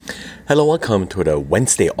Hello, welcome to the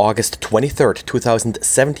Wednesday, August 23rd,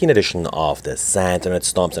 2017 edition of the Sand and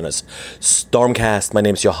Storm Center's StormCast. My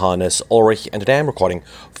name is Johannes Ulrich, and today I'm recording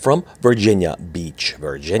from Virginia Beach,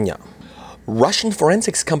 Virginia. Russian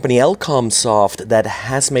forensics company StormCast, that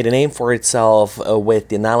has made a name for itself with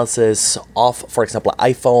the analysis of, for example,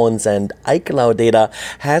 iPhones and iCloud data,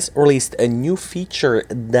 has released a new feature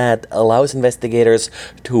that allows investigators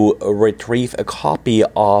to retrieve a copy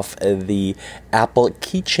of the Apple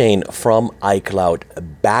keychain from iCloud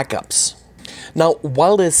backups. Now,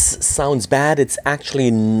 while this sounds bad, it's actually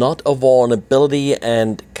not a vulnerability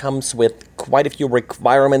and comes with quite a few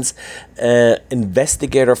requirements.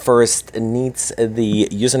 Investigator first needs the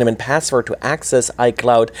username and password to access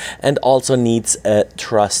iCloud and also needs a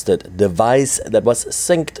trusted device that was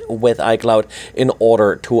synced with iCloud in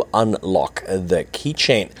order to unlock the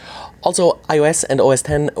keychain. Also, iOS and OS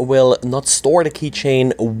X will not store the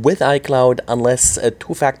keychain with iCloud unless a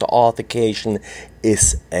two-factor authentication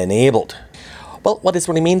is enabled. Well, what this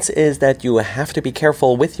really means is that you have to be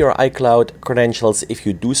careful with your iCloud credentials if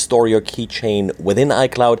you do store your keychain within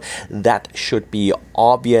iCloud. That should be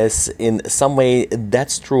obvious in some way.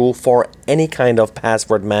 That's true for any kind of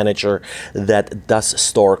password manager that does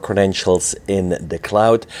store credentials in the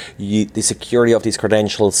cloud. The security of these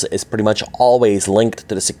credentials is pretty much always linked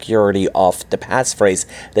to the security of the passphrase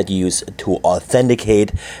that you use to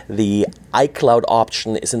authenticate. The iCloud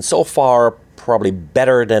option is insofar probably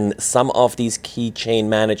better than some of these keychain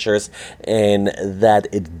managers in that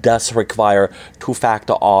it does require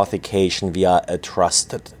two-factor authentication via a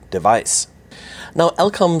trusted device. Now,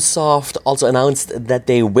 StormCast also announced that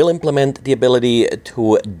they will implement the ability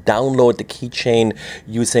to download the keychain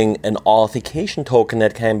using an authentication token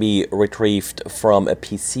that can be retrieved from a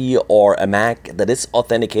PC or a Mac that is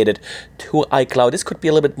authenticated to iCloud. This could be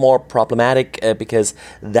a little bit more problematic because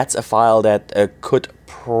that's a file that could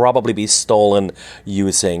probably be stolen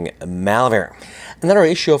using malware. Another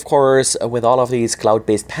issue, of course, with all of these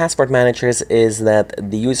cloud-based password managers is that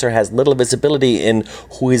the user has little visibility in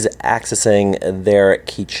who is accessing their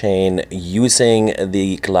keychain using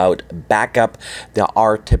the cloud backup. There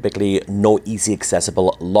are typically no easy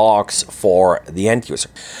accessible logs for the end user.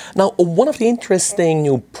 Now, one of the interesting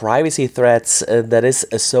new privacy threats that is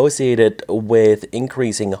associated with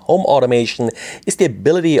increasing home automation is the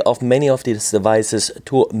ability of many of these devices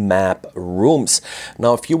to map rooms.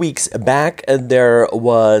 Now, a few weeks back, there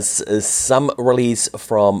was some release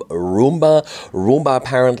from Roomba. Roomba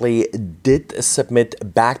apparently did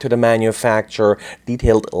submit back to the manufacturer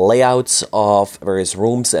detailed layouts of various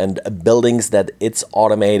rooms and buildings that its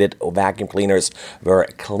automated vacuum cleaners were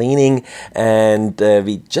cleaning. And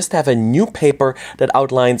we just have a new paper that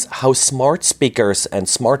outlines how smart speakers and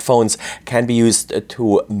smartphones can be used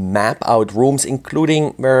to map out rooms,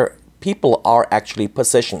 including where people are actually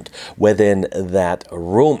positioned within that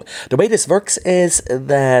room. The way this works is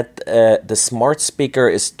that the smart speaker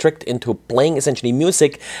is tricked into playing essentially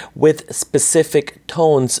music with specific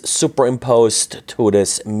tones superimposed to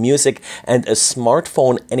this music, and a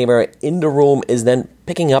smartphone anywhere in the room is then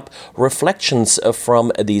picking up reflections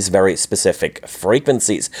from these very specific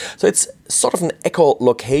frequencies. So it's sort of an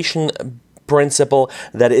echolocation principle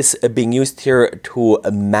that is being used here to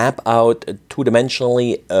map out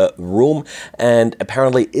two-dimensionally a room, and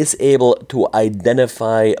apparently is able to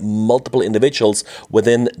identify multiple individuals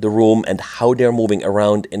within the room and how they're moving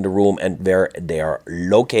around in the room and where they are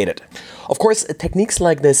located. Of course, techniques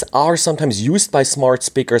like this are sometimes used by smart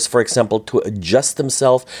speakers, for example, to adjust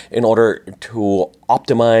themselves in order to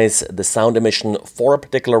optimize the sound emission for a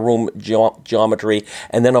particular room geometry.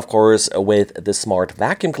 And then, of course, with the smart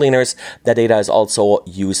vacuum cleaners, that data is also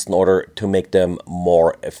used in order to make them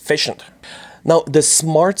more efficient. Now, the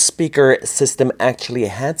smart speaker system actually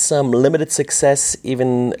had some limited success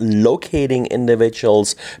even locating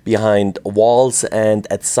individuals behind walls and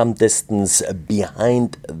at some distance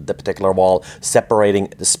behind the particular wall,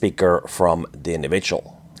 separating the speaker from the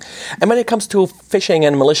individual. And when it comes to phishing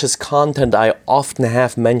and malicious content, I often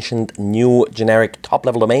have mentioned new generic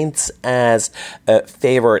top-level domains as a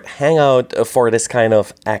favorite hangout for this kind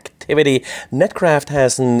of activity. Netcraft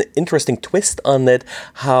has an interesting twist on it,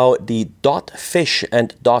 how the .fish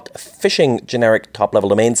and .phishing generic top-level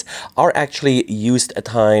domains are actually used at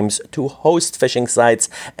times to host phishing sites,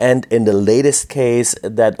 and in the latest case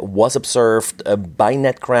that was observed by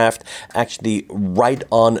Netcraft, actually right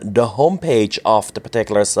on the homepage of the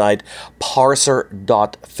particular site,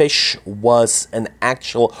 parser.fish was an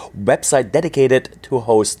actual website dedicated to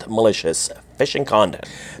host malicious phishing content.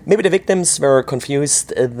 Maybe the victims were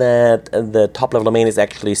confused that the top-level domain is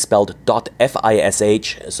actually spelled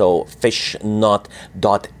 .fish, so fish, not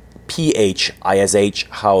PHISH,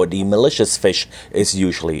 how the malicious fish is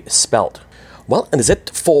usually spelled. Well, and that's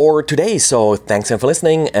it for today. So thanks again for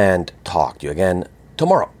listening, and talk to you again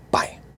tomorrow.